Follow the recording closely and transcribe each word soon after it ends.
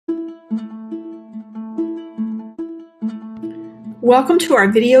Welcome to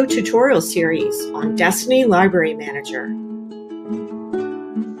our video tutorial series on Destiny Library Manager.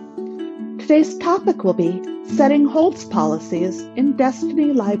 Today's topic will be setting holds policies in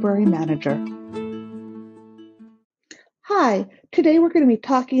Destiny Library Manager. Hi, today we're going to be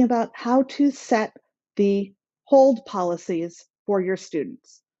talking about how to set the hold policies for your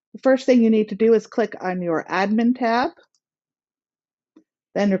students. The first thing you need to do is click on your Admin tab.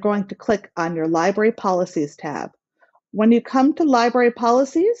 Then you're going to click on your Library Policies tab. When you come to Library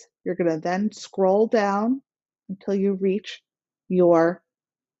Policies, you're going to then scroll down until you reach your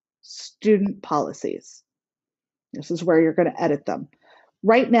student policies. This is where you're going to edit them.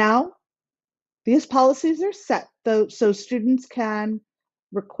 Right now, these policies are set so students can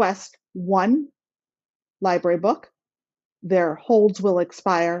request one library book. Their holds will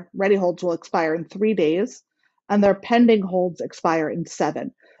expire, ready holds will expire in 3 days, and their pending holds expire in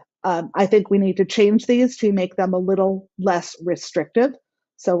 7. I think we need to change these to make them a little less restrictive.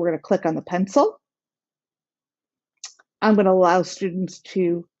 So we're going to click on the pencil. I'm going to allow students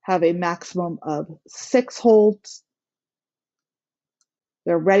to have a maximum of 6 holds.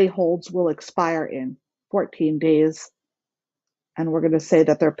 Their ready holds will expire in 14 days. And we're going to say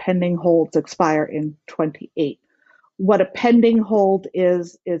that their pending holds expire in 28. What a pending hold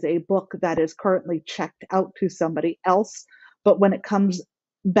is a book that is currently checked out to somebody else, but when it comes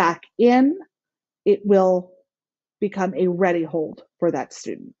back in, it will become a ready hold for that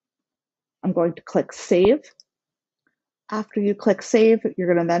student. I'm going to click Save. After you click Save,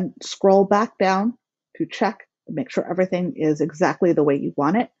 you're going to then scroll back down to check and make sure everything is exactly the way you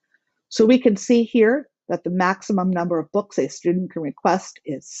want it. So we can see here that the maximum number of books a student can request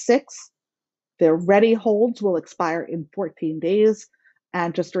is 6. Their ready holds will expire in 14 days.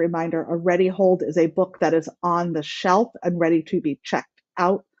 And just a reminder, a ready hold is a book that is on the shelf and ready to be checked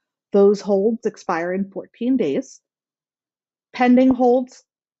out. Those holds expire in 14 days. Pending holds,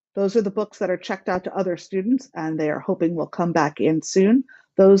 those are the books that are checked out to other students and they are hoping will come back in soon.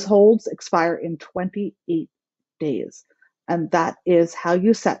 Those holds expire in 28 days. And that is how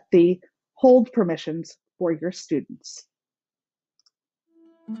you set the hold permissions for your students.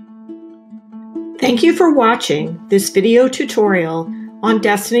 Thank you for watching this video tutorial on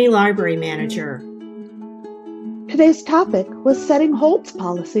Destiny Library Manager. Today's topic was setting holds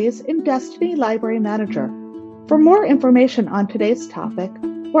policies in Destiny Library Manager. For more information on today's topic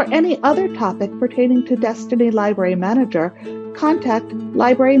or any other topic pertaining to Destiny Library Manager, contact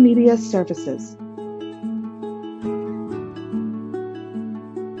Library Media Services.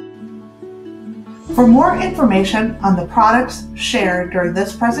 For more information on the products shared during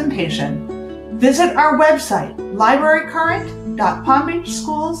this presentation, visit our website,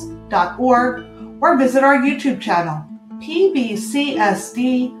 librarycurrent.palmbeachschools.org, or visit our YouTube channel,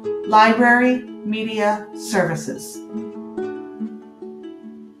 PBCSD Library Media Services.